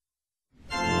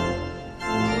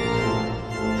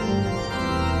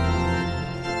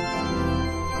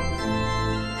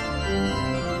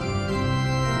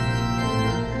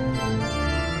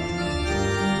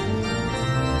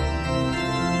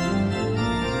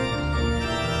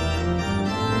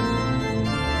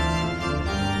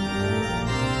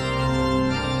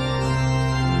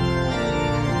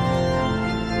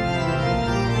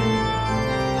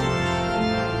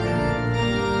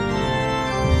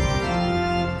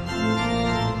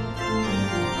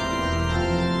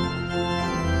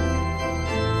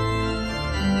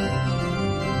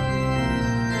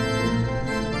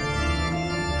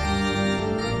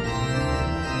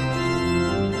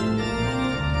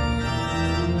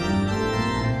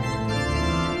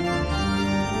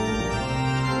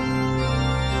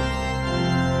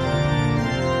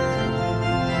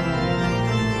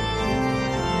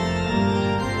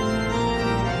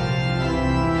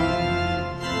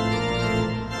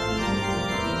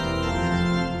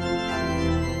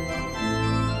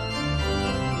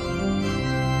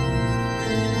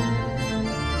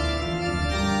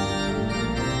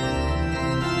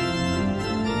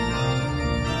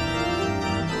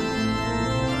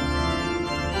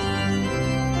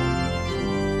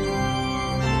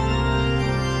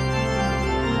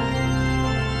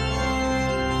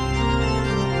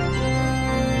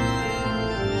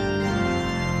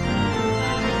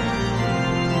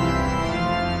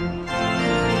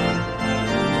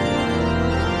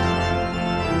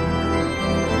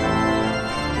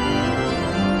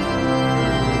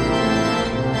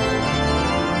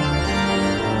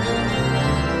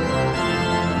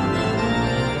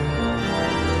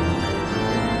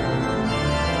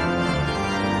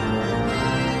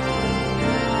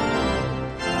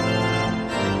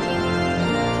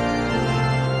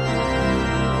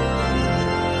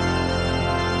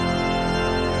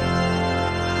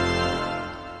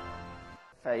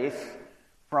faith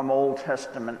from Old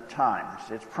Testament times.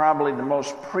 It's probably the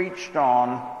most preached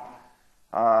on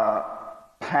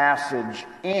passage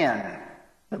in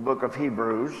the book of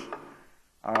Hebrews,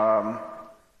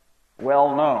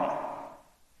 well known.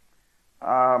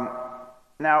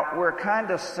 Now, we're kind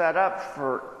of set up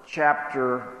for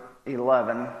chapter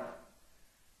 11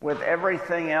 with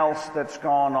everything else that's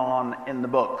gone on in the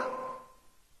book.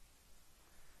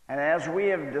 And as we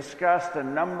have discussed a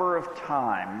number of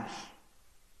times,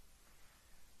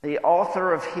 the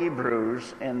author of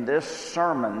Hebrews in this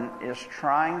sermon is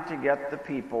trying to get the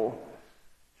people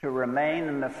to remain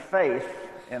in the faith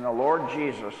in the Lord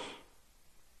Jesus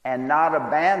and not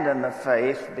abandon the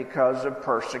faith because of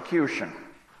persecution.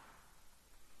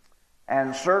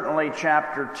 And certainly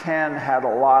chapter 10 had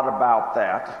a lot about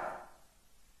that.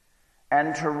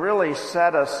 And to really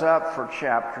set us up for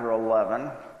chapter 11,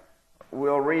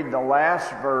 we'll read the last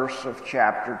verse of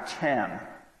chapter 10,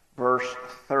 verse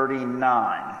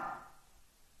 39.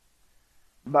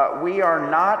 But we are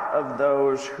not of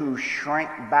those who shrink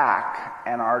back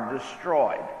and are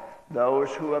destroyed, those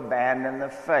who abandon the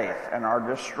faith and are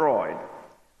destroyed,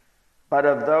 but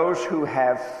of those who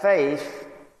have faith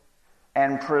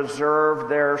and preserve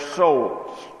their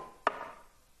souls.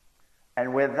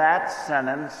 And with that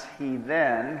sentence, he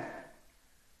then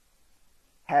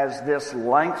has this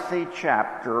lengthy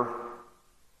chapter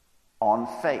on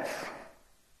faith,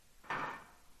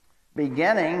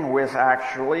 beginning with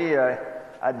actually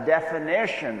a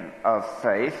definition of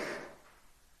faith,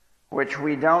 which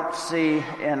we don't see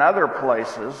in other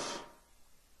places.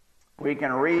 We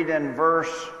can read in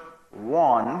verse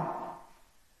 1,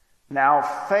 "Now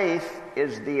faith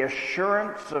is the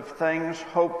assurance of things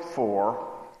hoped for,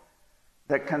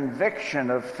 the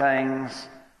conviction of things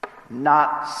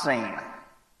not seen."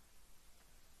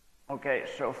 Okay,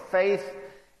 so faith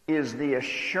is the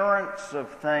assurance of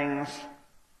things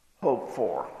hoped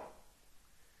for.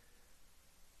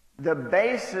 The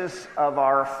basis of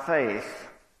our faith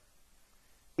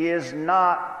is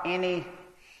not any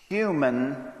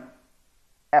human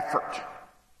effort.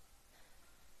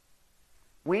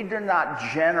 We do not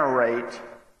generate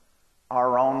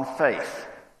our own faith.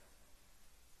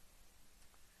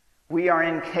 We are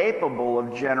incapable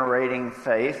of generating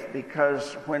faith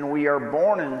because when we are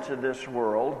born into this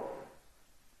world,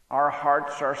 our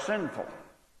hearts are sinful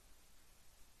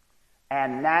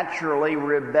and naturally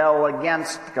rebel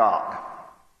against God.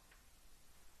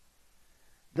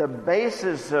 The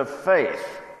basis of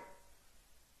faith,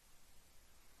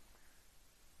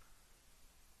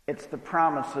 it's the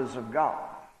promises of God.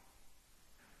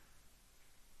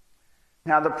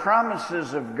 Now, the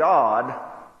promises of God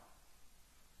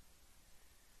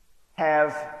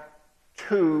have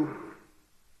two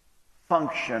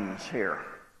functions here.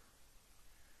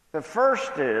 The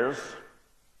first is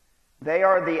they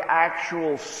are the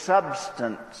actual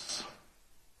substance.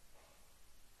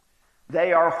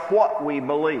 They are what we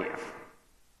believe.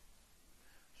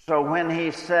 So when he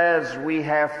says we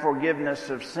have forgiveness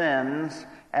of sins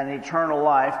and eternal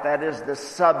life, that is the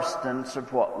substance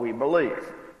of what we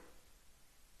believe.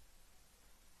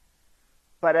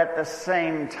 But at the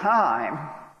same time,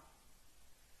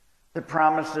 the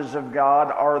promises of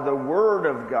God are the Word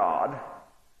of God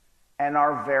and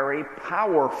are very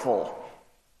powerful.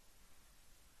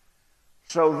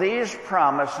 So these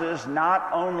promises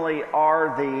not only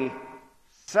are the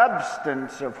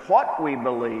substance of what we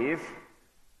believe,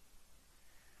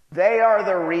 they are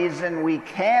the reason we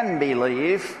can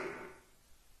believe,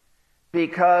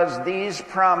 because these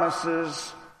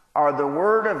promises are the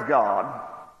Word of God,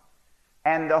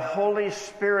 and the Holy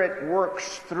Spirit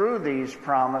works through these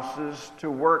promises to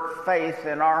work faith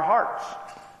in our hearts.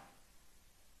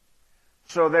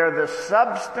 So they're the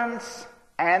substance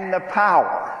and the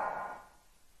power,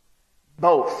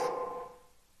 both.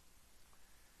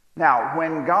 Now,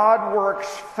 when God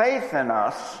works faith in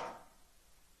us,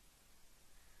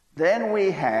 then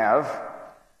we have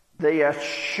the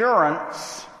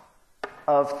assurance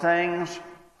of things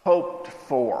hoped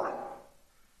for.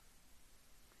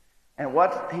 And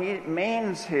what he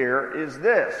means here is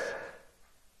this: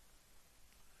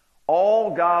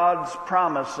 all God's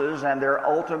promises and their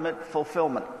ultimate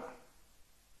fulfillment,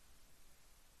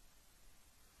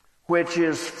 which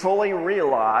is fully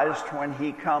realized when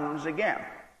he comes again.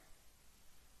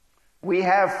 We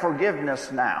have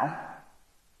forgiveness now.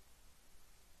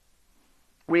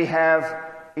 We have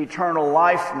eternal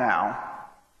life now,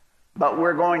 but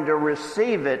we're going to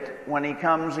receive it when he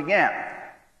comes again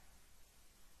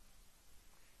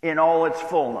in all its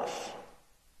fullness.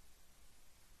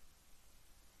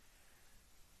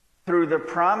 Through the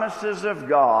promises of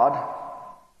God,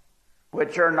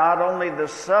 which are not only the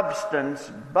substance,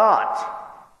 but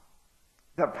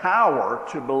the power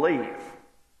to believe.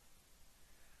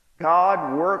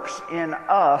 God works in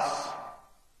us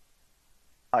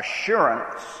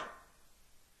assurance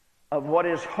of what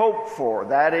is hoped for.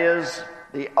 That is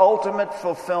the ultimate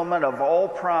fulfillment of all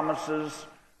promises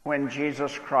when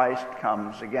Jesus Christ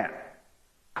comes again.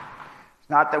 It's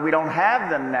not that we don't have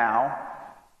them now,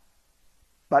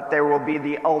 but there will be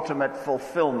the ultimate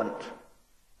fulfillment.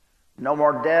 No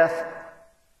more death,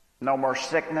 no more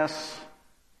sickness,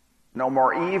 no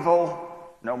more evil,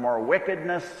 no more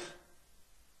wickedness.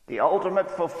 The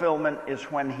ultimate fulfillment is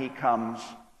when he comes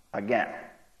again.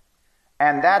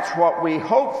 And that's what we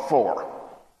hope for.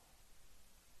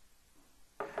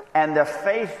 And the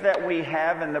faith that we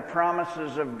have in the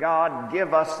promises of God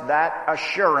give us that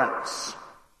assurance.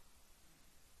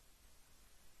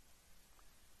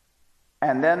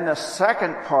 And then the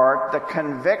second part, the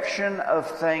conviction of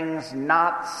things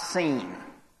not seen.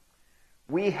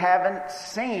 We haven't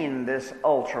seen this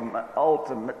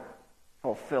ultimate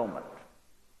fulfillment.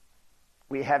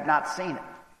 We have not seen it.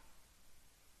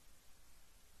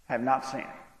 Have not seen it.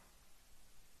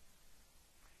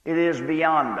 It is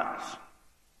beyond us.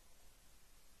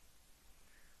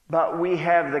 But we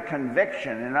have the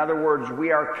conviction. In other words,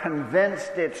 we are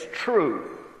convinced it's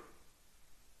true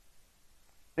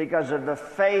because of the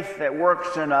faith that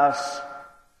works in us,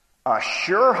 a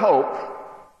sure hope,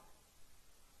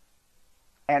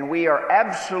 and we are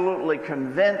absolutely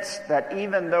convinced that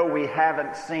even though we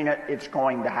haven't seen it, it's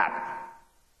going to happen.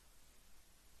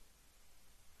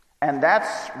 And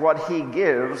that's what he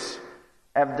gives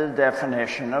of the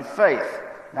definition of faith.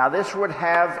 Now, this would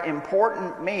have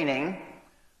important meaning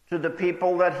to the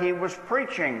people that he was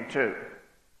preaching to.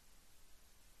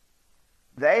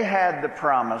 They had the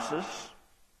promises.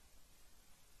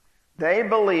 They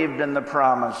believed in the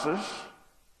promises.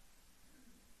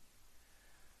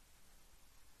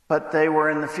 But they were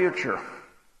in the future.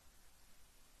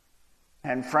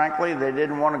 And frankly, they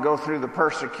didn't want to go through the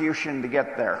persecution to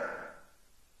get there.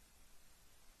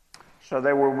 So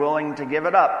they were willing to give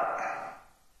it up.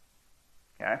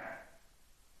 Okay?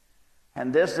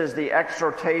 And this is the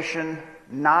exhortation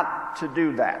not to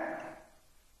do that.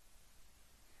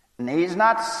 And he's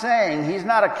not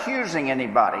accusing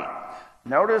anybody.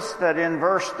 Notice that in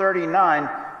verse 39,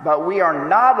 but we are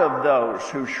not of those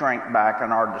who shrink back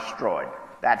and are destroyed.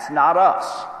 That's not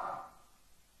us.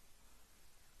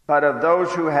 But of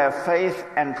those who have faith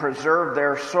and preserve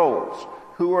their souls.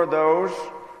 Who are those?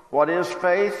 What is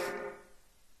faith?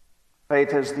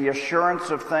 Faith is the assurance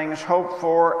of things hoped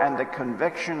for and the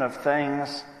conviction of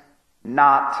things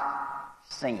not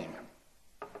seen.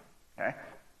 Okay?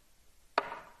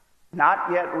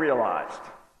 Not yet realized.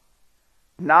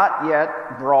 Not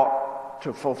yet brought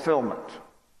to fulfillment.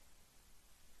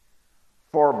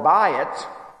 For by it,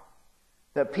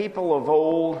 the people of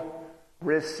old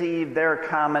received their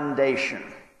commendation.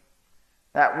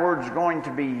 That word's going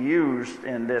to be used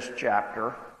in this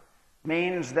chapter.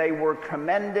 Means they were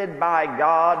commended by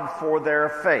God for their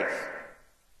faith,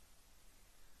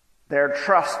 their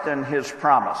trust in his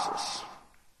promises.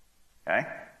 Okay?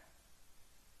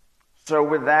 So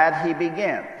with that he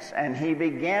begins. And he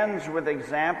begins with an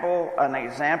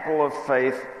example of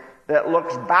faith that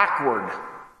looks backward.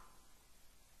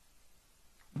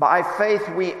 By faith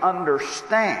we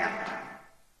understand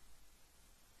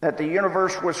that the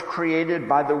universe was created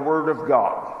by the Word of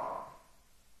God.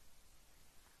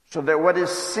 So that what is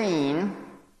seen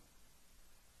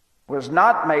was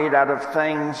not made out of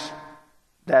things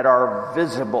that are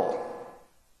visible.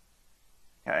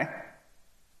 Okay?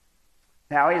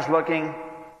 Now he's looking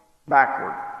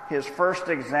backward. His first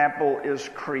example is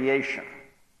creation.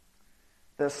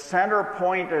 The center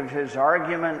point of his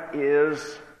argument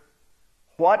is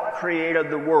what created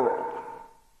the world?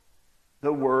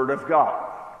 The Word of God.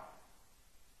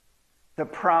 The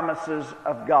promises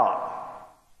of God.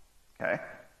 Okay?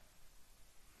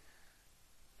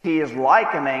 He is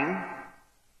likening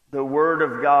the Word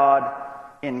of God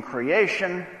in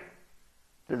creation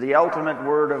to the ultimate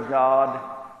Word of God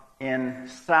in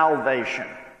salvation.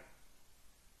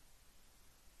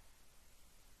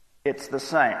 It's the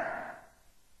same.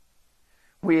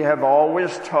 We have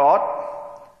always taught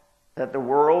that the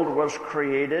world was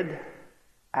created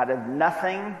out of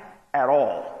nothing at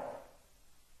all.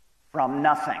 From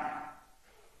nothing.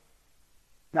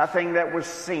 Nothing that was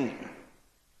seen.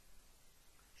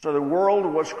 So the world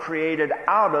was created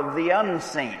out of the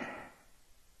unseen.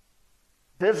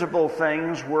 Visible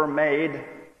things were made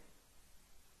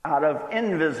out of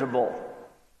invisible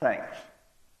things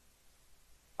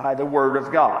by the Word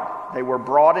of God. They were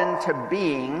brought into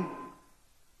being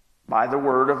by the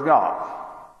Word of God.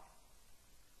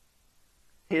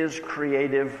 His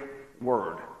creative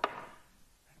Word.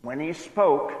 When He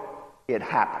spoke, it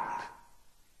happened.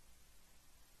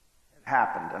 It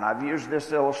happened. And I've used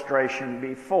this illustration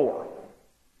before.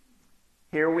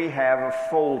 Here we have a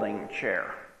folding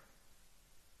chair.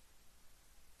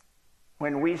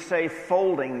 When we say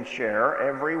folding chair,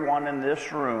 everyone in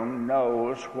this room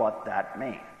knows what that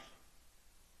means.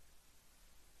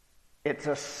 It's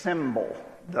a symbol.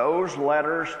 Those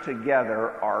letters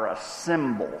together are a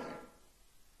symbol.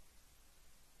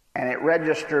 And it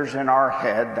registers in our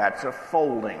head that's a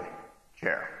folding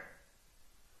chair.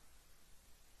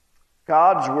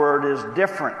 God's Word is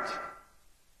different.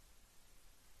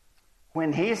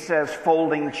 When He says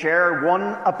folding chair, one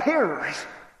appears.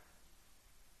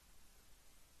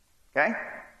 Okay?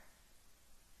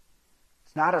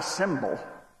 It's not a symbol,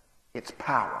 it's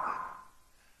power.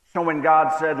 So when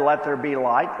God said, "Let there be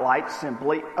light," light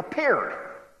simply appeared.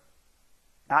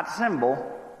 Not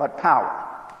symbol, but power.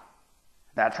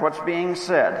 That's what's being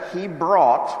said. He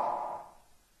brought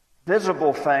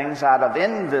visible things out of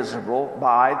invisible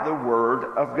by the Word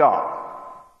of God.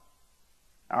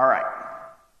 All right.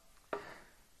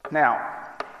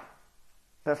 Now,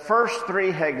 the first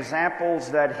three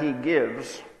examples that He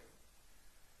gives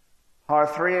are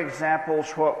three examples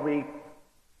what we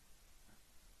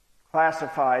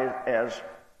classify as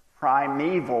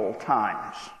primeval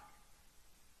times.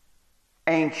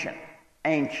 Ancient.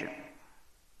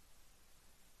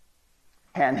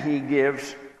 And He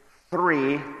gives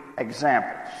three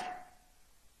examples.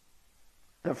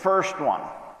 The first one,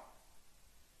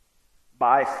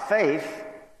 by faith,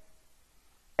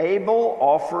 Abel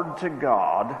offered to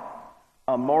God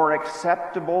a more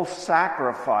acceptable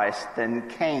sacrifice than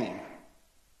Cain,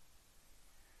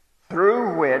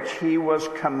 through which he was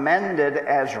commended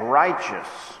as righteous,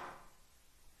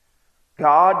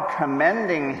 God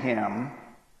commending him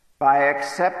by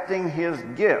accepting his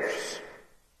gifts.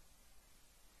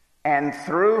 And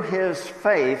through his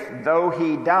faith, though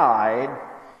he died,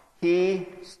 he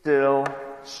still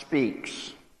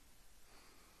speaks.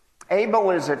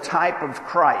 Abel is a type of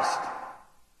Christ,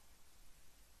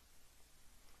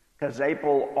 because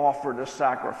Abel offered a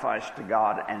sacrifice to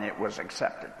God and it was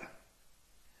accepted.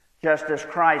 Just as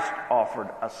Christ offered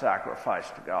a sacrifice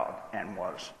to God and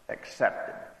was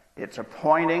accepted. It's a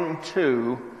pointing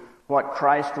to what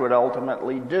Christ would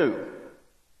ultimately do.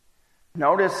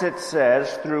 Notice it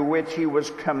says, through which he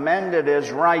was commended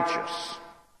as righteous.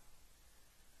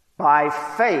 By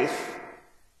faith,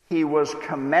 he was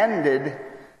commended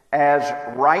as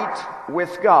right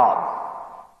with God.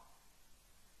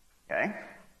 Okay?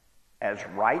 As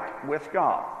right with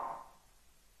God.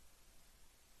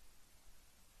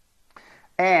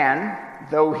 And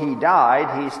though he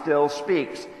died, he still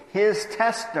speaks. His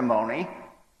testimony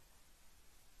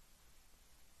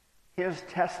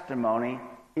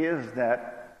is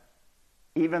that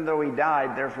even though he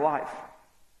died, there's life.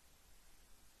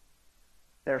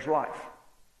 There's life.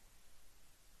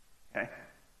 Okay?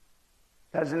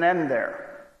 Doesn't end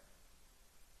there.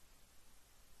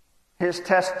 His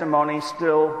testimony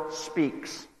still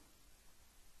speaks.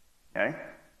 Okay?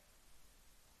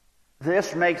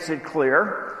 This makes it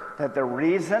clear that the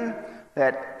reason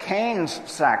that Cain's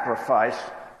sacrifice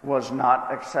was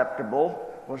not acceptable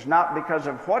was not because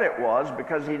of what it was,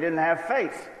 because he didn't have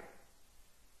faith.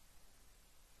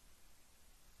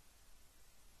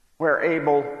 Where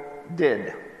Abel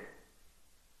did.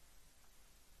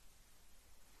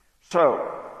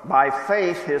 So, by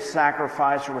faith, his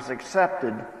sacrifice was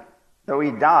accepted. Though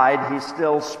he died, he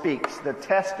still speaks. The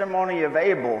testimony of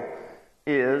Abel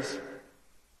is,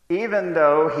 even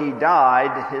though he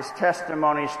died, his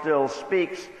testimony still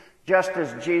speaks, just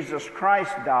as Jesus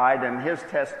Christ died and his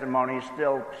testimony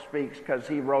still speaks because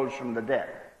he rose from the dead.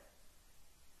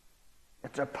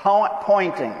 It's a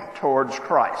pointing towards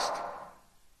Christ.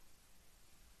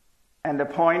 And the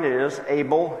point is,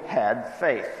 Abel had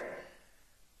faith.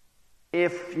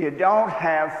 If you don't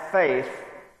have faith,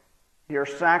 your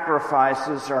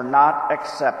sacrifices are not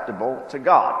acceptable to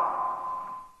God.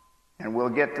 And we'll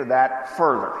get to that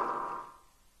further.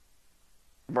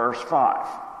 Verse 5.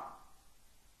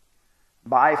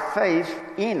 By faith,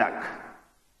 Enoch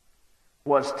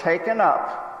was taken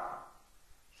up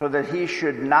so that he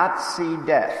should not see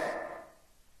death.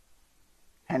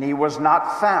 And he was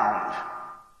not found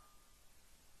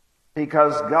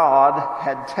because God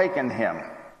had taken him.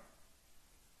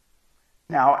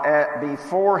 Now,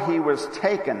 before he was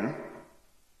taken,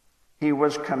 he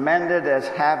was commended as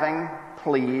having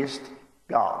pleased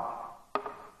God.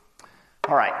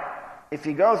 All right. If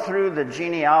you go through the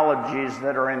genealogies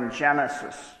that are in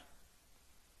Genesis,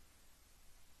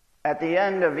 At the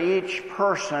end of each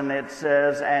person it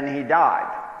says, and he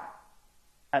died,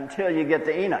 until you get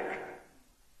to Enoch.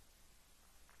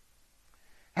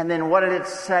 And then what did it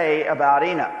say about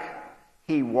Enoch?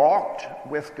 He walked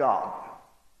with God.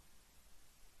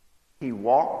 He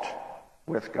walked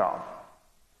with God.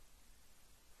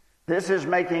 This is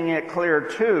making it clear,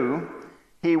 too,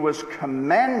 he was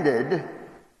commended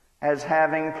as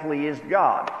having pleased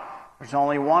God. There's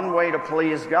only one way to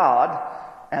please God,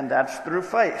 and that's through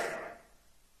faith.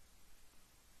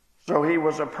 So he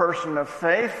was a person of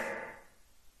faith.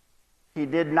 He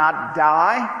did not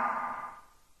die,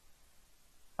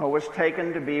 but was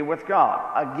taken to be with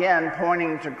God. Again,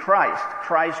 pointing to Christ.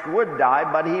 Christ would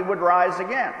die, but he would rise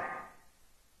again.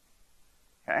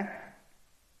 Okay?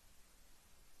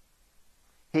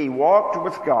 He walked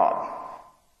with God,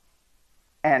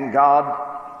 and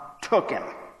God took him.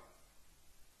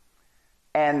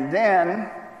 And then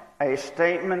a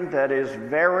statement that is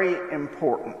very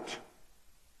important.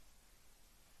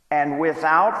 And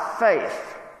without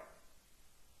faith,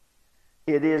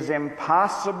 it is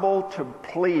impossible to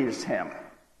please him.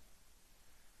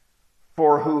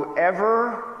 For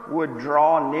whoever would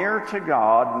draw near to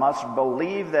God must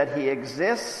believe that he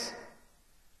exists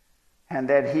and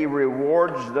that he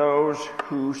rewards those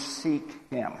who seek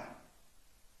him.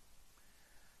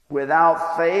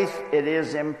 Without faith, it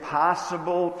is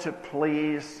impossible to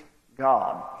please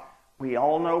God. We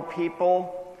all know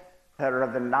people that are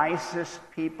the nicest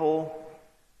people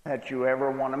that you ever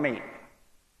want to meet.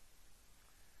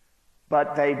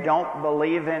 But they don't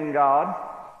believe in God.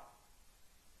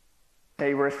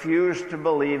 They refuse to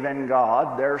believe in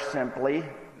God. They're simply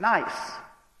nice.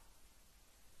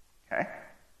 Okay?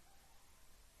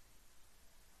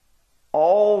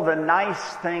 All the nice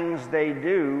things they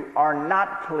do are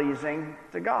not pleasing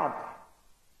to God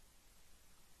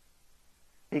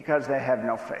because they have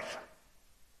no faith.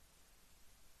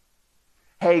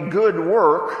 A good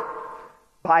work,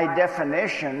 by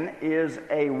definition, is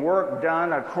a work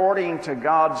done according to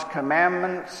God's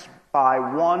commandments by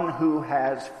one who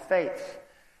has faith.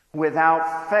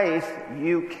 Without faith,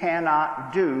 you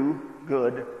cannot do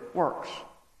good works.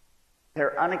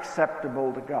 They're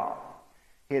unacceptable to God.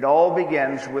 It all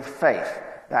begins with faith.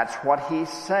 That's what he's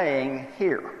saying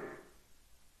here.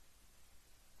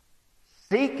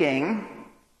 Seeking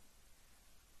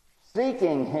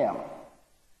him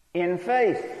in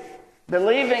faith,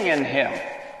 believing in him.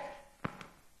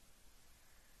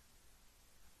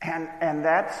 And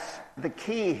that's the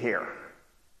key here.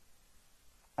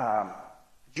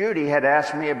 Judy had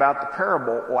asked me about the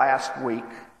parable last week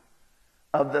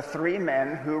of the 3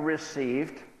 men who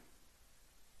received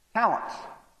talents.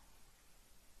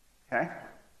 Okay?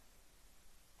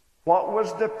 What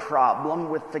was the problem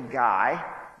with the guy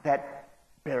that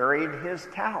buried his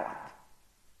talent?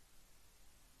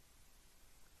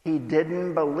 He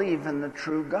didn't believe in the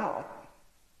true God.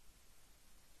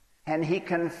 And he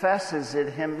confesses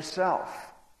it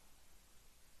himself.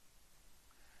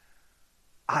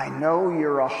 I know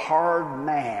you're a hard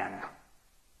man.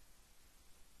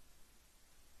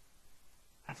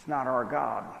 That's not our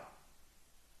God.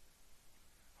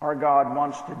 Our God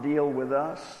wants to deal with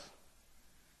us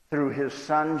through his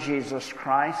Son, Jesus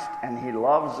Christ, and he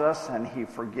loves us and he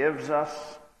forgives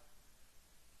us.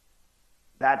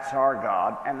 That's our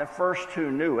God. And the first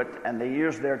 2 knew it, and they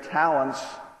used their talents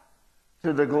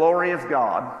to the glory of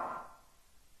God.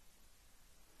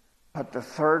 But the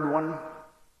 3rd one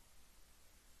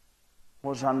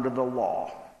was under the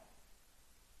law.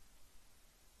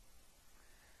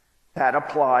 That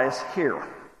applies here.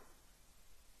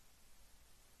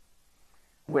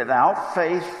 Without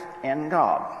faith in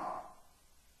God,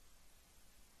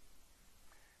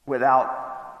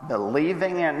 without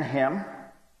believing in him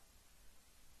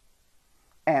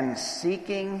and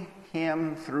seeking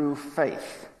him through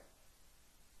faith,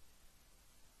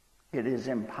 it is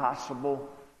impossible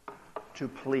to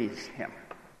please him.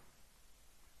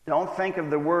 Don't think of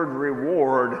the word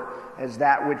reward as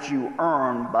that which you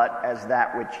earn, but as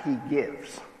that which he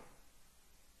gives.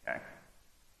 Okay?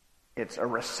 It's a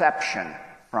reception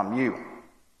from you,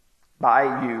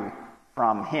 by you,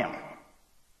 from him.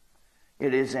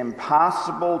 It is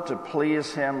impossible to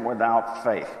please him without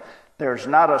faith. There's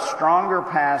not a stronger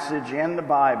passage in the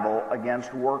Bible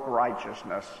against work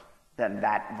righteousness than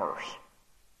that verse.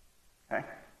 Okay?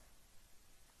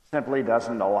 Simply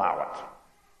doesn't allow it.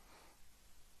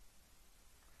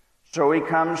 So he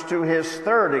comes to his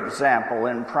 3rd example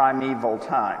in primeval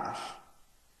times.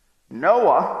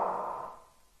 Noah,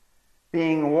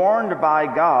 being warned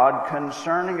by God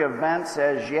concerning events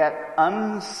as yet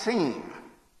unseen,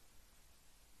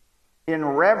 in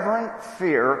reverent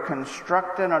fear,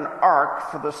 constructed an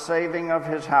ark for the saving of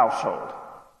his household.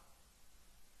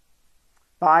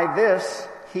 By this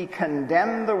he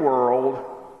condemned the world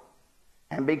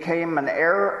and became an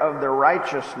heir of the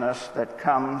righteousness that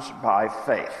comes by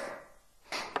faith.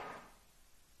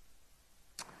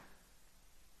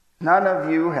 None of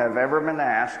you have ever been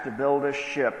asked to build a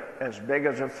ship as big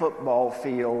as a football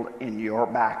field in your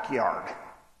backyard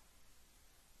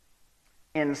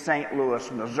in St.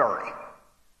 Louis, Missouri.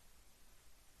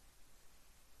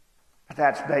 But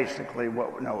that's basically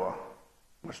what Noah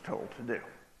was told to do.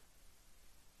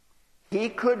 He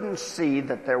couldn't see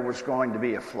that there was going to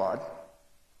be a flood.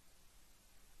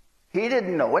 He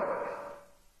didn't know it.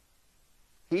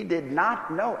 He did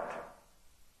not know it.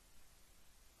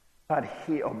 But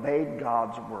he obeyed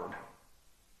God's word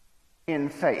in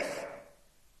faith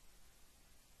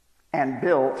and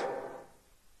built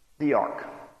the ark.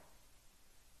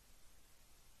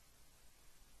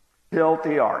 Built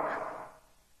the ark,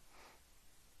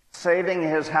 saving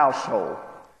his household.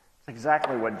 It's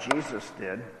exactly what Jesus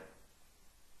did.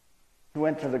 He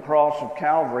went to the cross of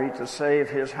Calvary to save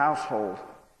his household.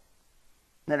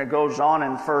 Then it goes on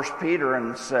in 1 Peter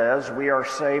and says, we are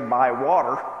saved by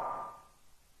water,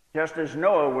 just as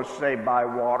Noah was saved by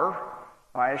water,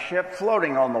 by a ship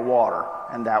floating on the water,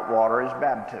 and that water is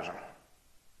baptism.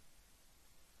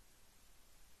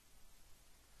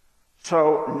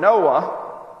 So Noah,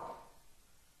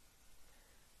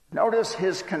 notice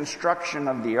his construction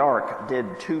of the ark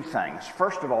did two things.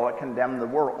 First of all, it condemned the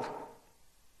world.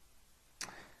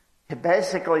 It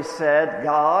basically said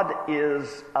God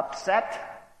is upset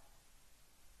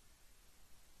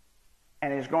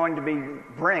and is going to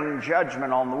bring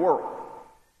judgment on the world.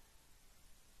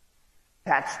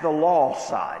 That's the law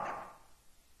side.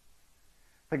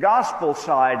 The gospel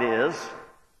side is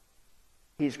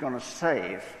he's going to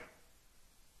save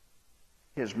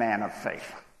his man of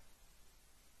faith.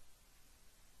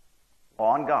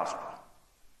 Law and gospel.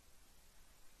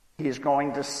 He's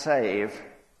going to save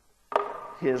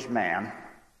his man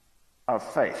of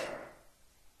faith.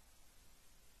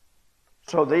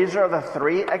 So these are the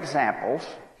three examples.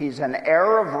 He's an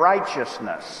heir of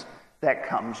righteousness that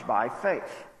comes by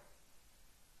faith.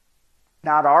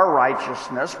 Not our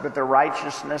righteousness, but the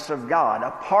righteousness of God,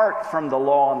 apart from the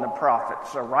law and the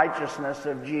prophets, the righteousness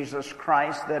of Jesus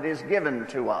Christ that is given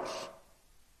to us.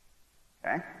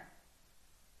 Okay?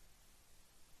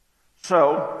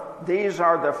 So, these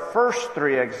are the first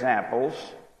three examples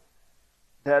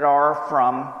that are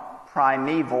from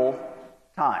primeval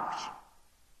times.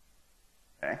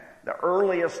 Okay? The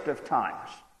earliest of times.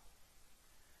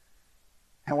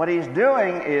 And what he's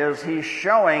doing is he's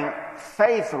showing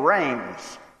faith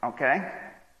reigns. Okay?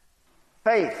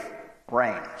 Faith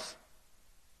reigns.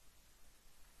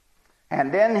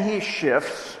 And then he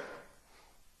shifts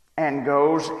and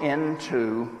goes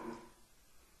into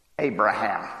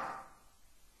Abraham.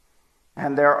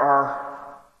 And there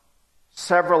are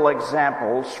several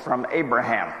examples from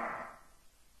Abraham.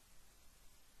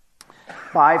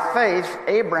 By faith,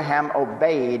 Abraham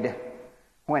obeyed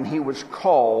when he was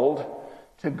called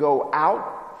to go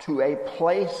out to a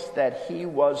place that he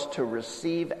was to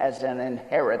receive as an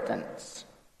inheritance.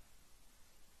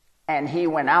 And he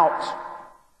went out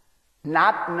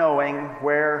not knowing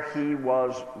where he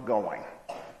was going.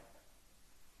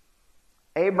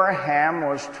 Abraham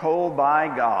was told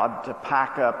by God to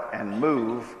pack up and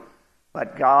move,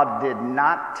 but God did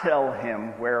not tell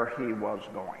him where he was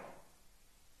going.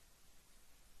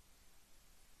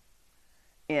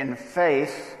 In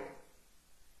faith,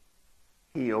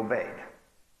 he obeyed.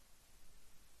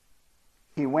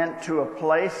 He went to a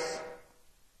place.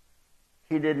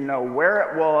 He didn't know where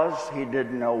it was. He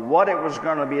didn't know what it was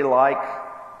going to be like.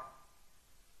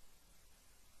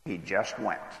 He just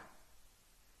went.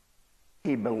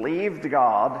 He believed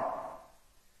God.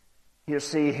 You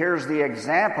see, here's the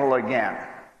example again.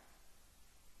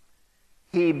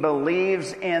 He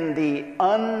believes in the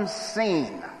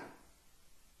unseen.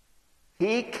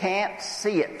 He can't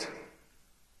see it,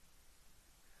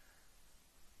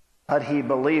 but he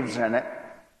believes in it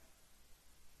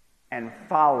and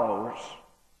follows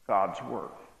God's word.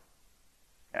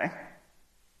 Okay?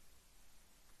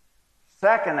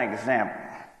 Second example.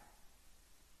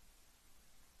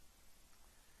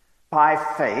 By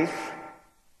faith,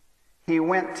 he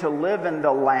went to live in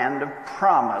the land of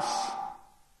promise,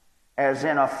 as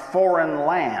in a foreign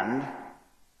land,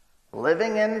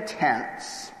 living in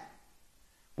tents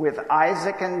with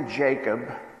Isaac and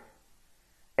Jacob,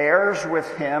 heirs with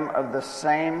him of the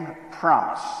same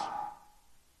promise.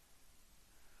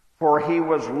 For he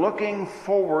was looking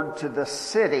forward to the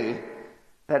city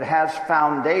that has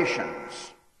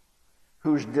foundations,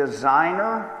 whose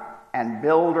designer and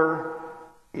builder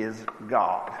is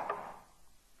God.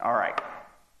 All right.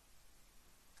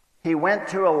 He went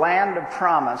to a land of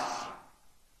promise,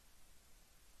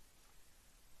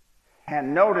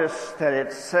 and notice that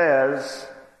it says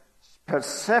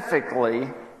specifically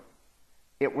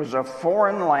it was a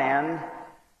foreign land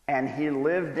and he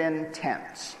lived in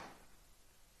tents.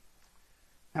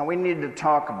 Now we need to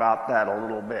talk about that a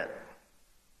little bit.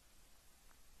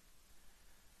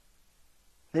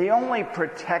 The only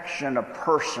protection a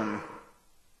person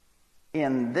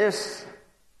in this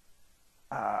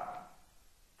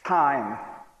time,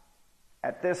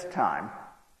 at this time,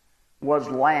 was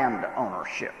land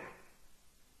ownership.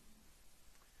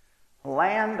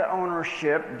 Land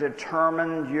ownership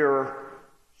determined your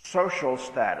social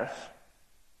status,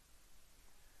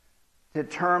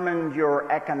 determined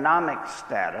your economic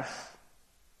status,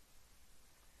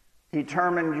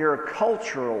 determined your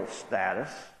cultural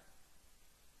status,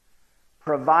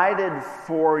 provided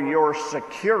for your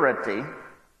security,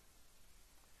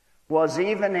 was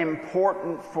even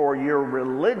important for your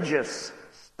religious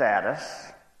status,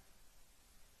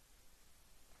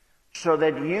 so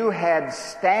that you had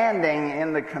standing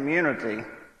in the community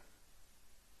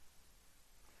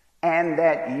and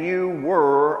that you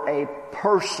were a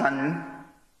person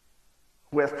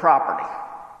with property.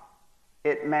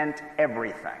 It meant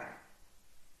everything.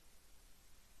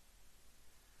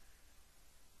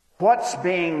 What's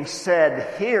being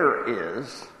said here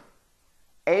is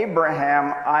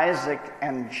Abraham, Isaac,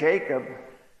 and Jacob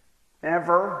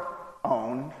never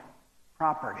owned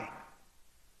property.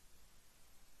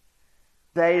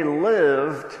 They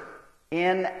lived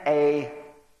in a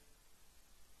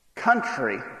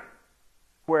country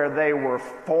where they were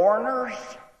foreigners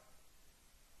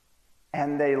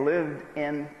and they lived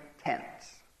in tents.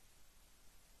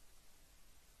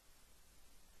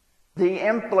 The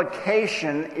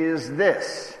implication is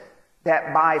this,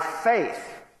 that by faith,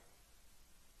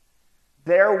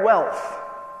 their wealth,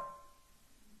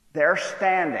 their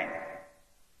standing,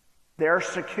 their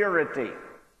security,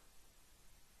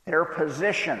 their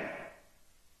position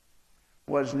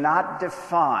was not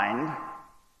defined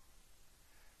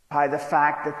by the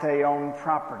fact that they owned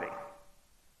property.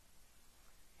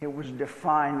 It was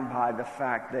defined by the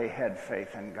fact they had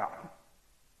faith in God.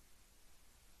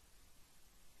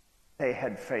 They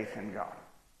had faith in God.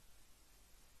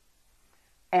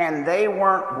 And they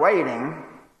weren't waiting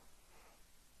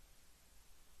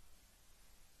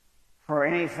for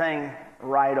anything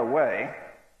right away.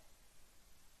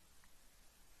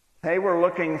 They were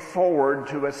looking forward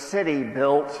to a city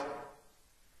built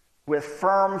with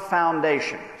firm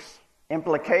foundations.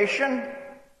 Implication?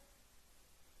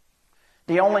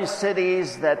 The only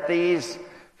cities that these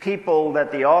people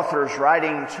that the author's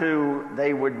writing to,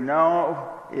 they would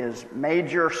know is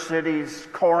major cities,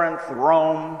 Corinth,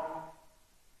 Rome.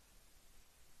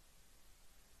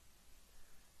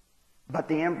 But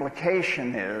the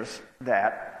implication is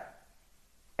that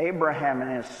Abraham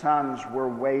and his sons were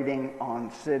waiting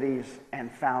on cities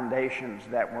and foundations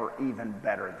that were even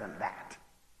better than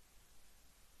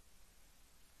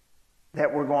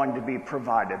that were going to be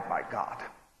provided by God.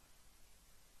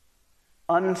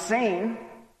 Unseen,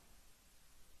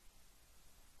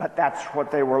 but that's what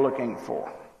they were looking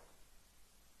for.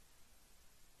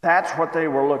 That's what they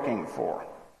were looking for.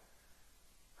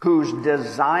 Whose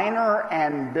designer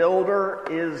and builder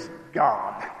is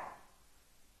God.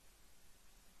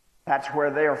 That's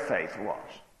where their faith was.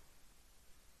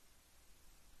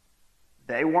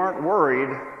 They weren't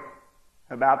worried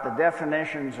about the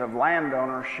definitions of land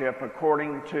ownership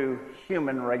according to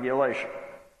human regulation.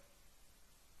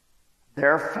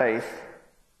 Their faith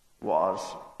was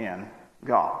in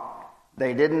God.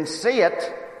 They didn't see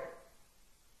it,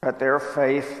 but their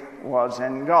faith was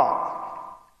in God.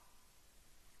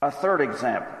 A third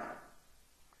example.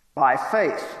 By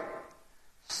faith,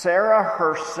 Sarah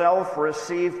herself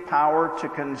received power to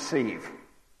conceive,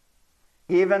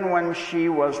 even when she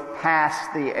was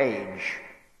past the age,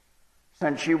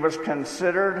 since she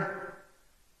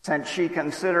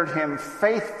considered him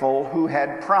faithful who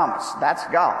had promised. That's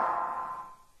God.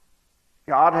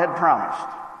 God had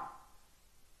promised.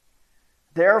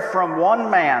 They're from one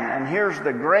man, and here's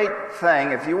the great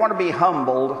thing. If you want to be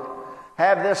humbled,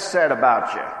 have this said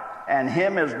about you, and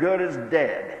him as good as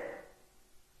dead.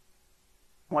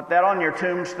 Want that on your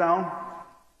tombstone?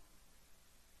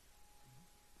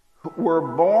 Were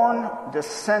born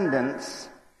descendants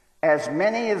as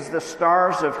many as the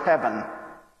stars of heaven,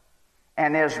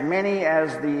 and as many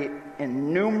as the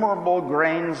innumerable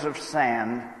grains of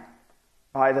sand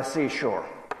by the seashore.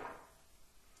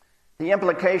 The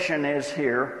implication is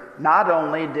here, not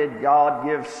only did God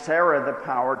give Sarah the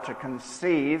power to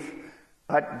conceive,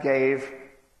 but gave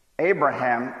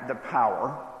Abraham the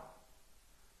power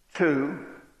to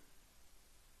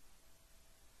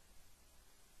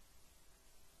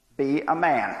be a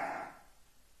man,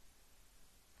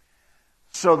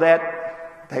 so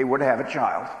that they would have a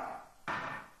child.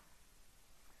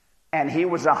 And he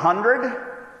was 100,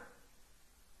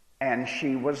 and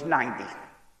she was 90.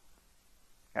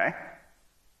 Okay?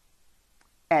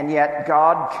 And yet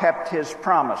God kept his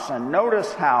promise. And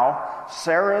notice how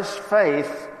Sarah's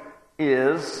faith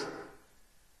is,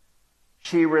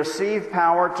 she received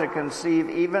power to conceive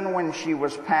even when she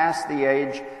was past the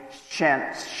age.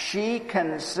 She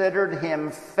considered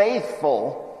him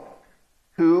faithful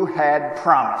who had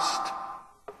promised.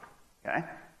 Okay?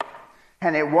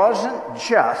 And it wasn't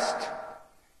just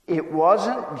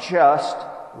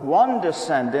one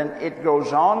descendant. It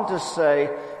goes on to say,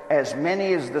 as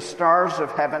many as the stars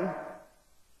of heaven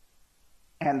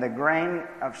and the grains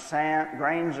of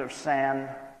sand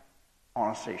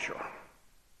on a seashore.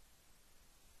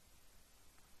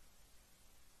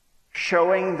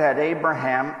 Showing that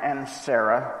Abraham and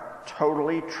Sarah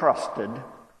totally trusted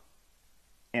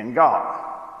in God.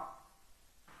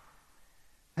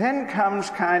 Then comes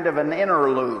kind of an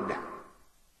interlude.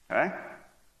 Okay?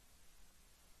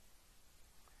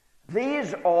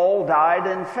 These all died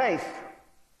in faith.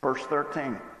 Verse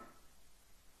 13.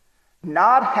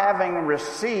 Not having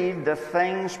received the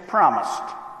things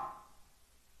promised,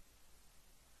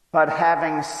 but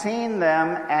having seen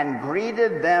them and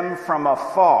greeted them from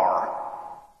afar,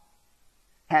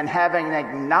 and having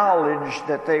acknowledged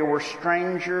that they were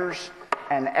strangers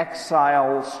and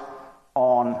exiles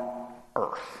on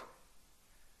earth.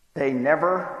 They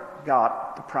never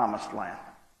got the promised land.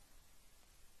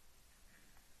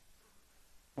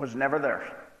 Was never theirs.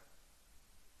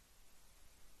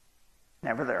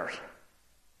 Never theirs.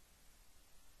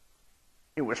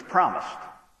 It was promised,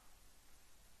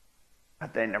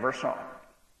 but they never saw it.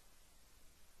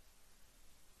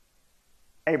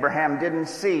 Abraham didn't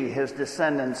see his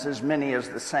descendants as many as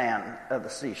the sand of the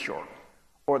seashore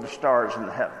or the stars in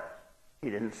the heaven.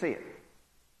 He didn't see it.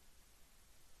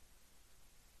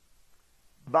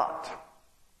 But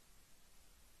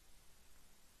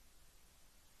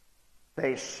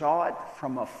they saw it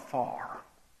from afar.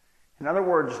 In other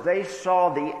words, they saw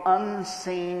the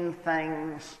unseen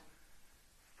things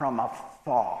from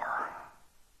afar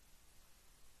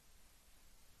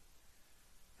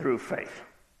through faith.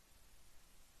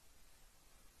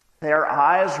 Their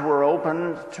eyes were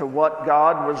opened to what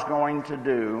God was going to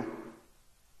do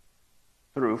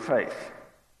through faith,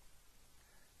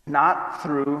 not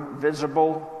through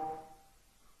visible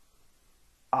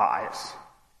eyes,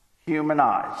 human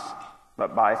eyes,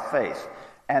 but by faith.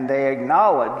 And they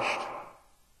acknowledged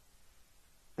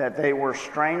that they were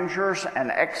strangers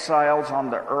and exiles on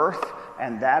the earth,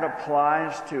 and that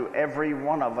applies to every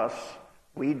one of us.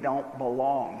 We don't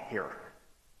belong here.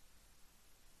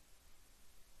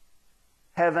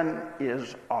 Heaven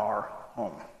is our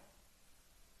home.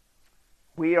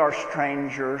 We are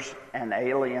strangers and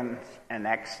aliens and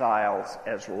exiles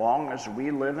as long as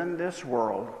we live in this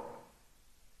world.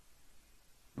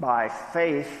 By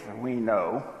faith, we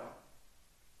know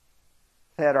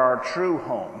that our true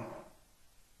home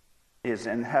is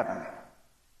in heaven.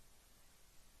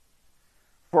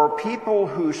 For people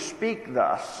who speak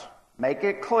thus make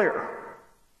it clear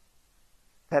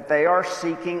that they are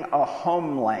seeking a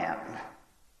homeland.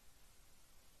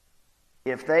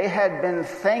 If they had been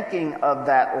thinking of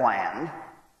that land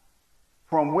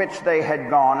from which they had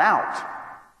gone out,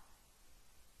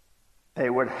 they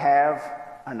would have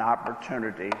an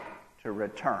opportunity to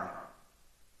return.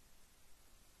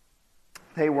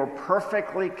 They were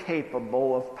perfectly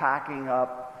capable of packing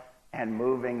up and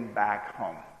moving back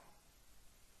home,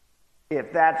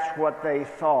 if that's what they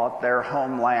thought their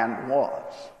homeland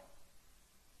was.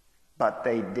 But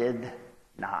they did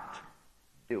not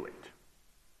do it.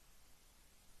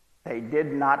 They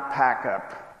did not pack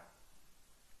up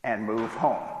and move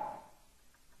home.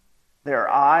 Their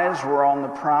eyes were on the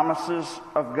promises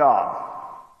of God.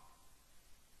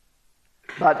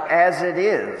 But as it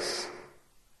is,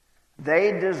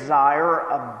 they desire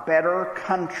a better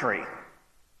country,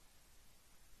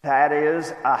 that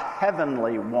is, a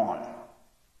heavenly one.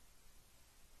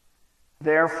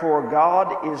 Therefore,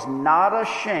 God is not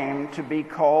ashamed to be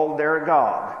called their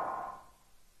God,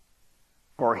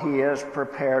 for he has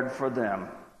prepared for them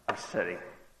a city.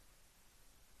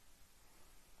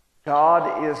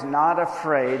 God is not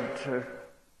afraid to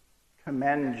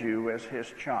commend you as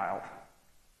his child.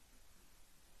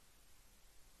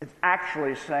 It's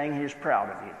actually saying he's proud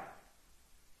of you.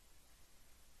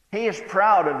 He is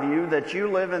proud of you that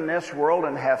you live in this world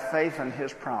and have faith in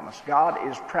His promise. God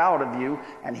is proud of you,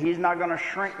 and He's not going to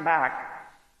shrink back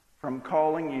from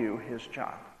calling you His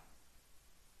child.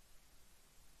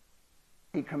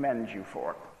 He commends you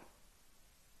for it.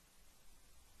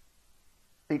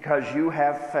 Because you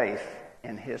have faith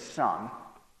in His Son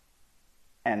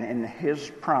and in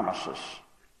His promises.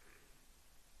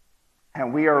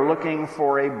 And we are looking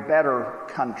for a better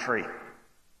country,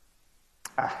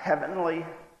 a heavenly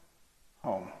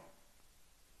home.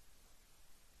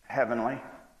 Heavenly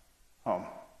home.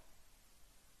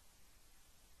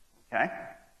 Okay?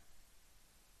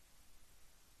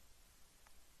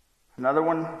 Another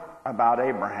one about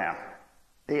Abraham.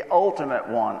 The ultimate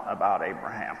one about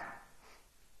Abraham.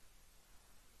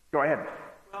 Go ahead.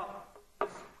 Well, this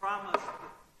promise,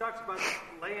 it talks about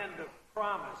the land of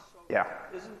promise. So yeah.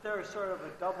 Isn't there sort of a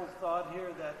double thought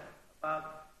here that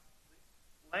about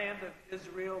the land of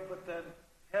Israel, but then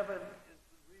heaven is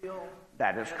the real?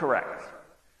 That is correct.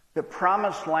 The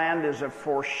promised land is a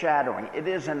foreshadowing. It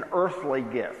is an earthly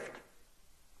gift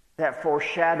that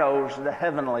foreshadows the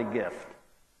heavenly gift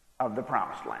of the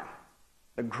promised land.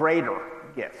 The greater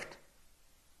gift.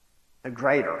 The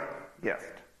greater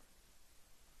gift.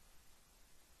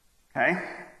 Okay?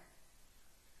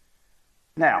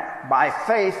 Now, by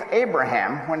faith,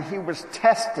 Abraham, when he was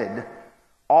tested,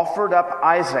 offered up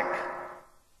Isaac.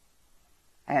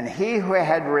 And he who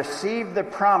had received the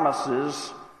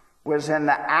promises was in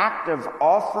the act of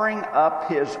offering up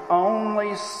his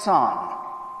only son,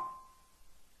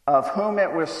 of whom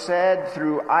it was said,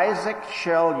 "Through Isaac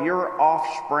shall your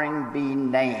offspring be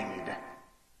named."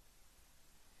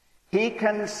 He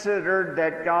considered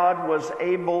that God was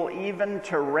able even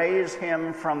to raise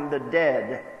him from the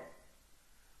dead,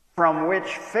 from which,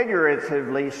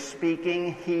 figuratively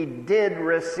speaking, he did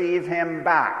receive him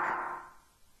back.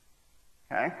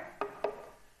 Okay?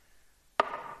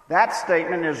 That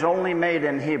statement is only made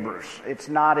in Hebrews. It's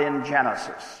not in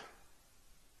Genesis.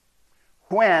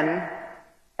 When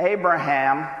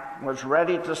Abraham was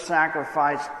ready to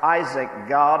sacrifice Isaac,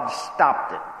 God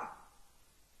stopped it.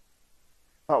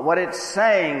 But what it's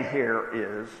saying here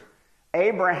is,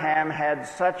 Abraham had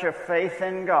such a faith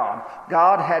in God.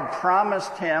 God had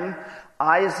promised him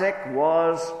Isaac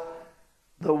was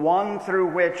the one through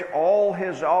which all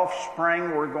his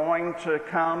offspring were going to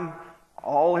come.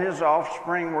 All his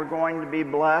offspring were going to be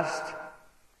blessed.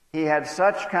 He had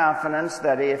such confidence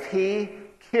that if he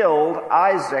killed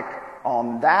Isaac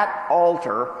on that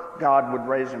altar, God would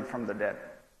raise him from the dead.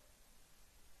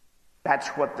 That's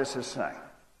what this is saying.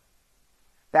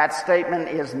 That statement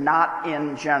is not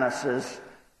in Genesis.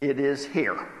 It is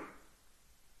here.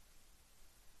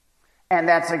 And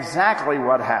that's exactly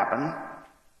what happened.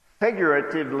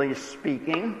 Figuratively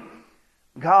speaking,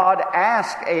 God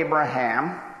asked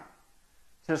Abraham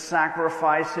to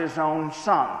sacrifice his own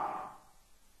son,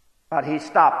 but he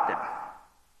stopped him.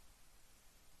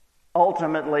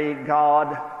 Ultimately,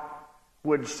 God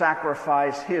would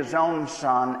sacrifice his own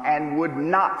son and would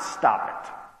not stop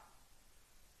it,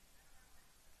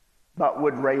 but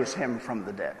would raise him from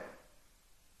the dead.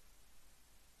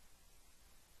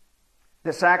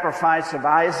 The sacrifice of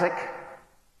Isaac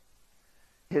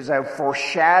is a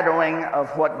foreshadowing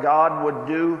of what God would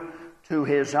do to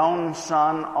his own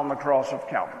son on the cross of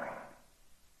Calvary,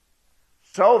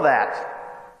 so that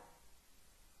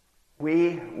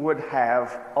we would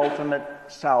have ultimate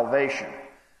salvation.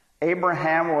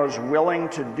 Abraham was willing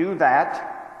to do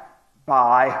that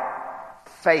by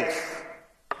faith.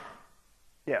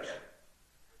 Yes.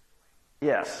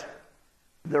 Yes.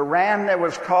 The ram that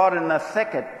was caught in the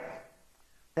thicket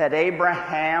that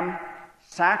Abraham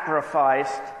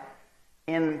sacrificed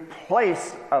in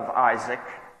place of Isaac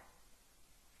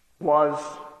was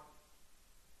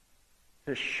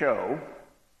to show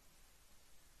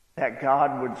that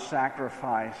God would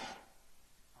sacrifice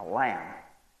a lamb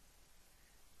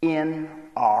in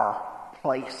our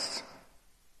place.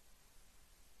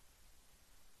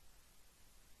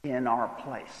 In our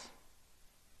place.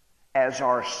 As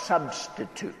our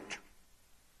substitute.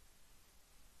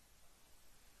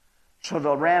 So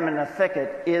the ram in the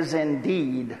thicket is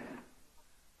indeed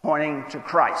pointing to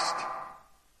Christ,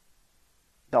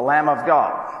 the Lamb of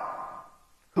God,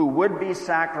 who would be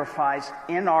sacrificed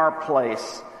in our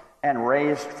place and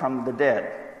raised from the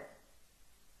dead.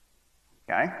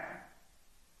 Okay?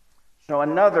 So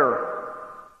another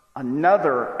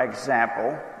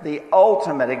example, the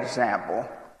ultimate example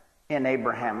in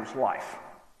Abraham's life.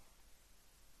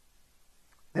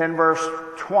 Then verse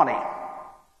 20.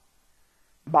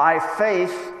 By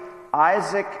faith,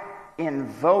 Isaac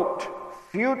invoked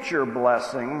future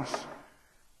blessings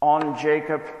on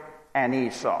Jacob and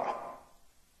Esau.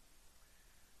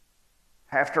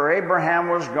 After Abraham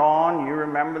was gone, you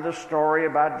remember the story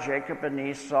about Jacob and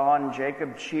Esau, and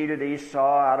Jacob cheated Esau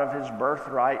out of his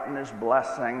birthright and his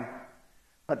blessing.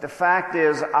 But the fact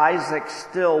is, Isaac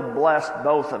still blessed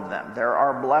both of them. There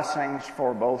are blessings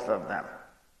for both of them.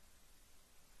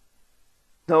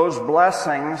 Those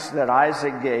blessings that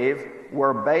Isaac gave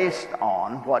were based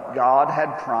on what God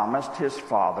had promised his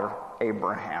father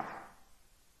Abraham.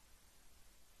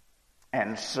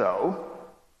 And so,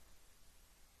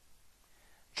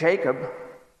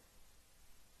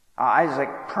 Isaac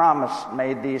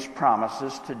made these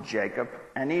promises to Jacob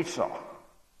and Esau.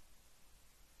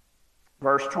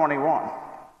 Verse 21.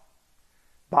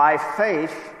 By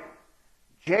faith,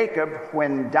 Jacob,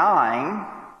 when dying,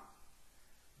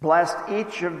 blessed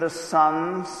each of the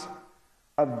sons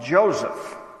of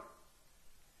Joseph,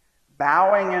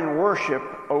 bowing in worship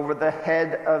over the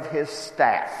head of his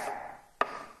staff.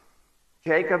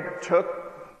 Jacob took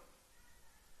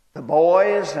the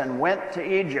boys and went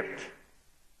to Egypt.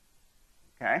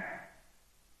 Okay?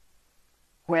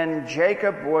 When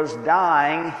Jacob was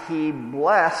dying, he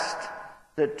blessed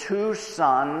the two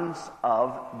sons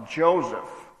of Joseph,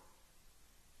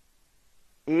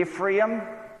 Ephraim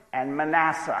and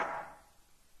Manasseh,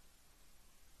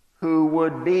 who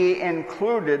would be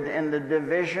included in the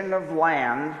division of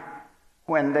land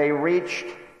when they reached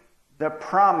the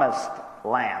promised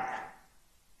land.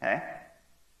 Okay?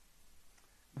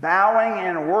 Bowing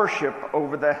in worship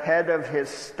over the head of his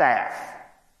staff.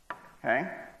 Okay?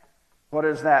 What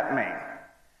does that mean?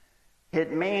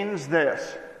 It means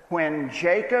this. When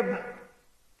Jacob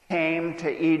came to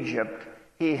Egypt,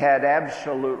 he had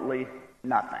absolutely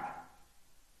nothing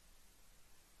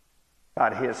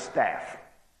but his staff.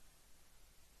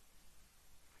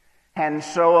 And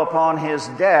so upon his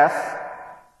death,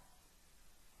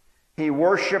 he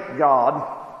worshiped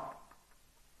God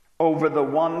over the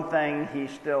one thing he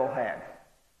still had,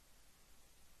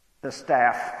 the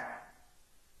staff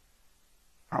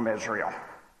from Israel.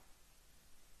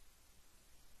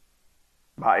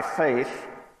 By faith,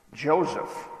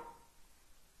 Joseph,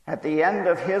 at the end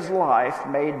of his life,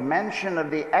 made mention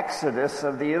of the exodus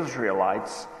of the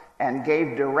Israelites and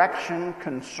gave direction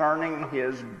concerning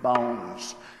his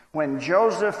bones. When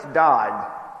Joseph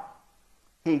died,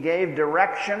 he gave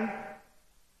direction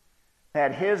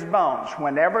that his bones,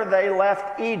 whenever they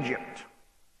left Egypt,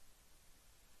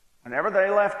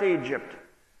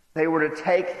 they were to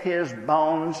take his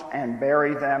bones and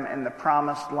bury them in the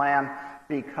promised land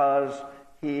because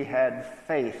he had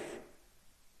faith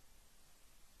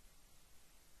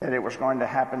that it was going to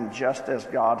happen just as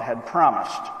God had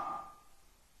promised.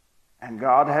 And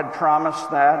God had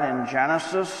promised that in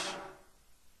Genesis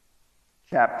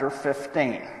chapter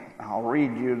 15. I'll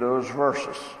read you those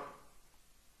verses.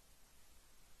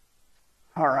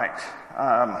 All right.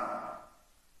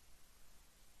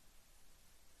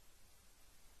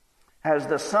 As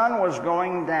the sun was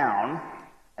going down,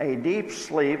 a deep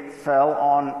sleep fell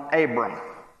on Abram.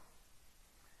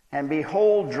 And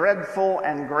behold, dreadful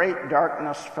and great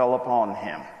darkness fell upon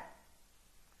him.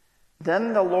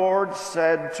 Then the Lord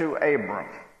said to Abram,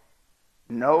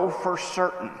 know for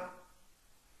certain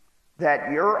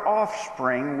that your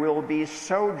offspring will be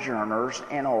sojourners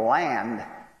in a land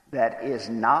that is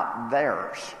not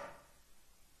theirs,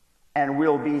 and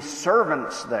will be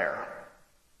servants there,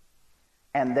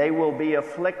 and they will be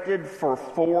afflicted for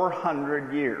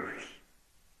 400 years.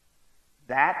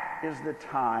 That is the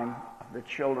time of the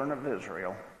children of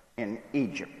Israel in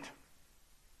Egypt.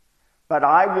 But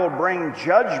I will bring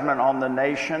judgment on the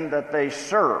nation that they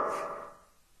serve,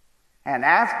 and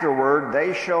afterward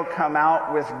they shall come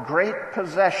out with great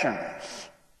possessions.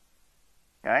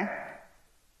 Okay?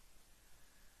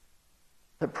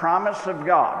 The promise of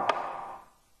God.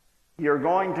 You're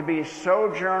going to be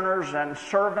sojourners and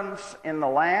servants in the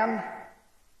land.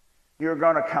 You're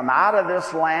going to come out of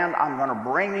this land. I'm going to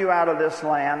bring you out of this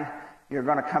land. You're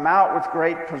going to come out with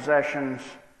great possessions.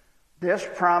 This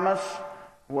promise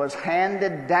was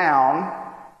handed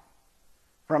down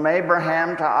from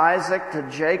Abraham to Isaac to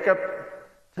Jacob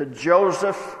to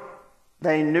Joseph.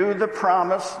 They knew the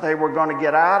promise. They were going to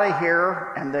get out of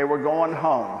here and they were going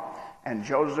home. And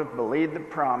Joseph believed the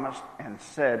promise and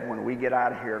said, when we get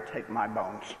out of here, take my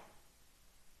bones.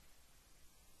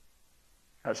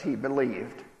 Because he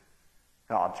believed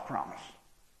God's promise.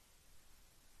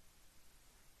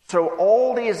 So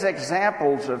all these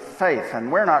examples of faith,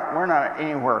 and we're not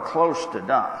anywhere close to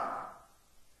done.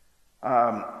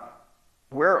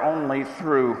 We're only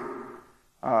through,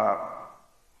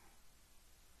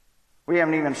 we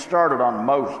haven't even started on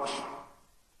Moses.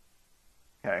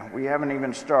 Okay, we haven't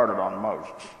even started on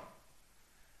Moses.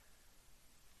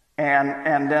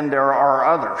 And then there are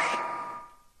others.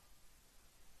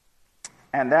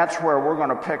 And that's where we're going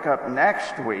to pick up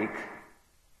next week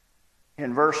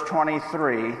in verse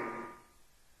 23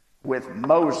 with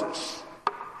Moses,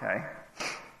 okay?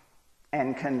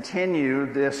 And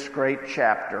continue this great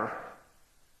chapter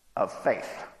of faith,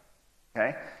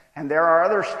 okay? And there are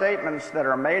other statements that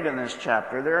are made in this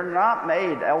chapter. They're not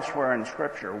made elsewhere in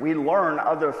Scripture. We learn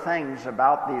other things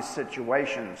about these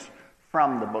situations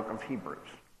from the book of Hebrews.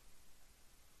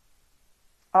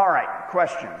 All right,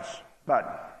 questions, Bud?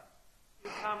 You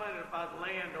commented about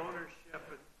land ownership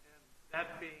and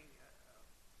that being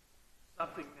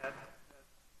something that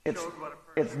showed what a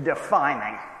person... It's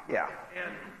defining, yeah.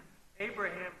 And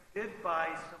Abraham did buy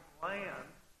some land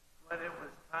when it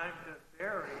was time to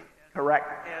bury.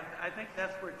 Correct. And I think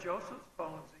that's where Joseph's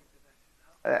bones seem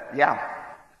to mention. Yeah.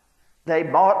 They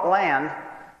bought land.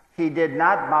 He did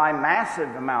not buy massive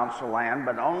amounts of land,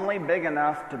 but only big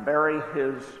enough to bury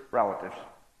his relatives,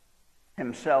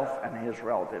 himself and his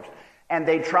relatives. And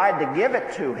they tried to give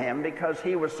it to him because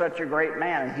he was such a great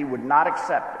man, and he would not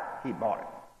accept it. He bought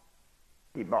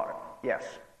it. He bought it. Yes.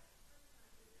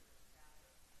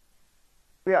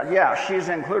 Yeah, she's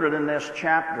included in this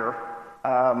chapter.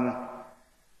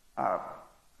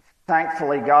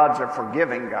 Thankfully, God's a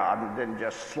forgiving God and didn't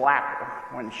just slap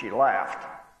her when she left.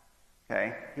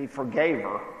 Okay? He forgave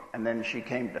her, and then she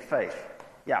came to faith.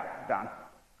 Yeah, Don.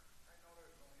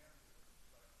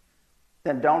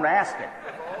 Then don't ask it.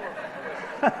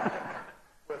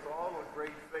 With all the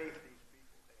great faith these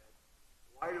people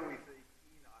had, why do we think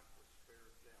Enoch was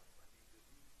spared death? I mean, did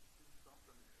he do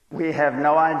something? We have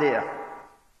no idea.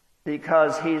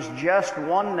 Because he's just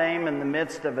one name in the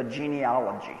midst of a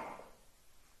genealogy.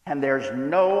 And there's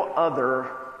no other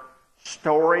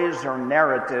stories or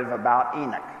narrative about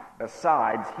Enoch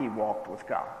besides he walked with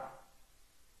God.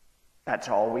 That's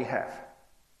all we have.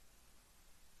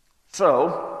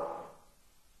 So,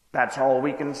 that's all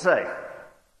we can say.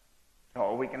 That's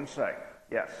all we can say.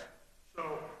 Yes. So, I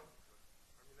mean,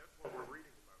 that's what we're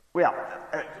reading about. Well,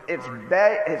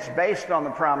 it's based on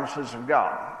the promises of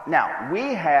God. Now,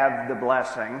 we have the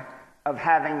blessing of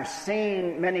having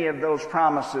seen many of those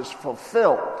promises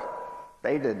fulfilled.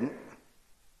 They didn't.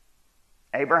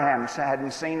 Abraham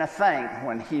hadn't seen a thing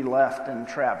when he left and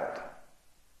traveled.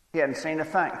 He hadn't seen a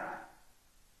thing.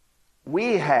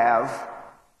 We have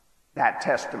that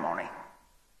testimony.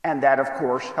 And that, of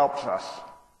course, helps us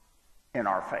in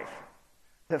our faith.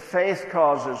 The faith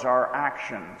causes our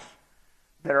actions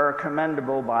that are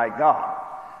commendable by God.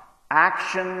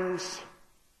 Actions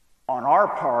on our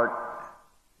part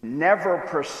never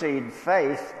precede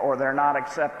faith, or they're not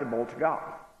acceptable to God.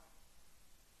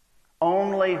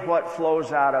 Only what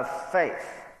flows out of faith.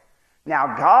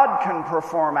 Now, God can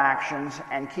perform actions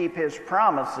and keep his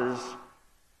promises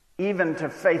even to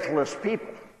faithless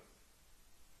people.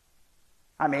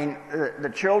 I mean, the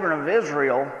children of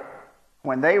Israel,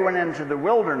 when they went into the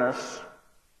wilderness,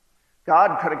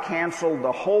 God could have canceled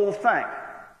the whole thing,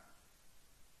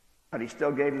 but he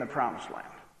still gave them the promised land.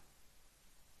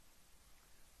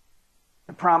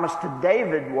 The promise to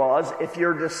David was, if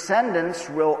your descendants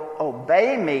will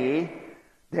obey me,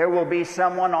 there will be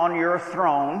someone on your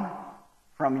throne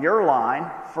from your line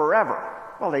forever.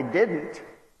 Well, they didn't.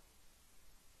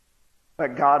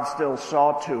 But God still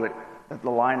saw to it that the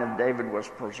line of David was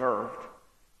preserved,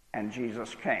 and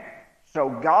Jesus came. So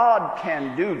God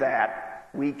can do that.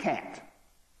 We can't.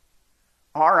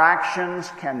 Our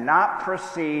actions cannot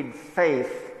precede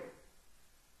faith,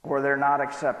 or they're not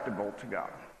acceptable to God.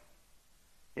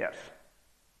 Yes.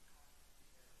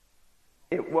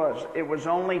 It was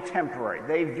only temporary.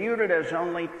 They viewed it as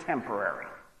only temporary.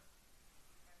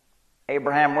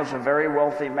 Abraham was a very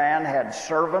wealthy man, had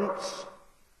servants,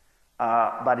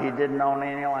 but he didn't own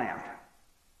any land.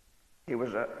 He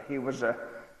was a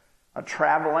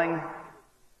traveling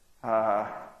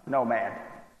nomad.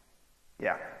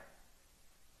 Yeah.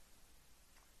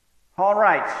 All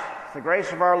right. The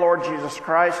grace of our Lord Jesus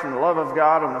Christ and the love of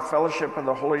God and the fellowship of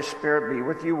the Holy Spirit be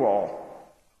with you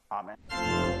all. Amen.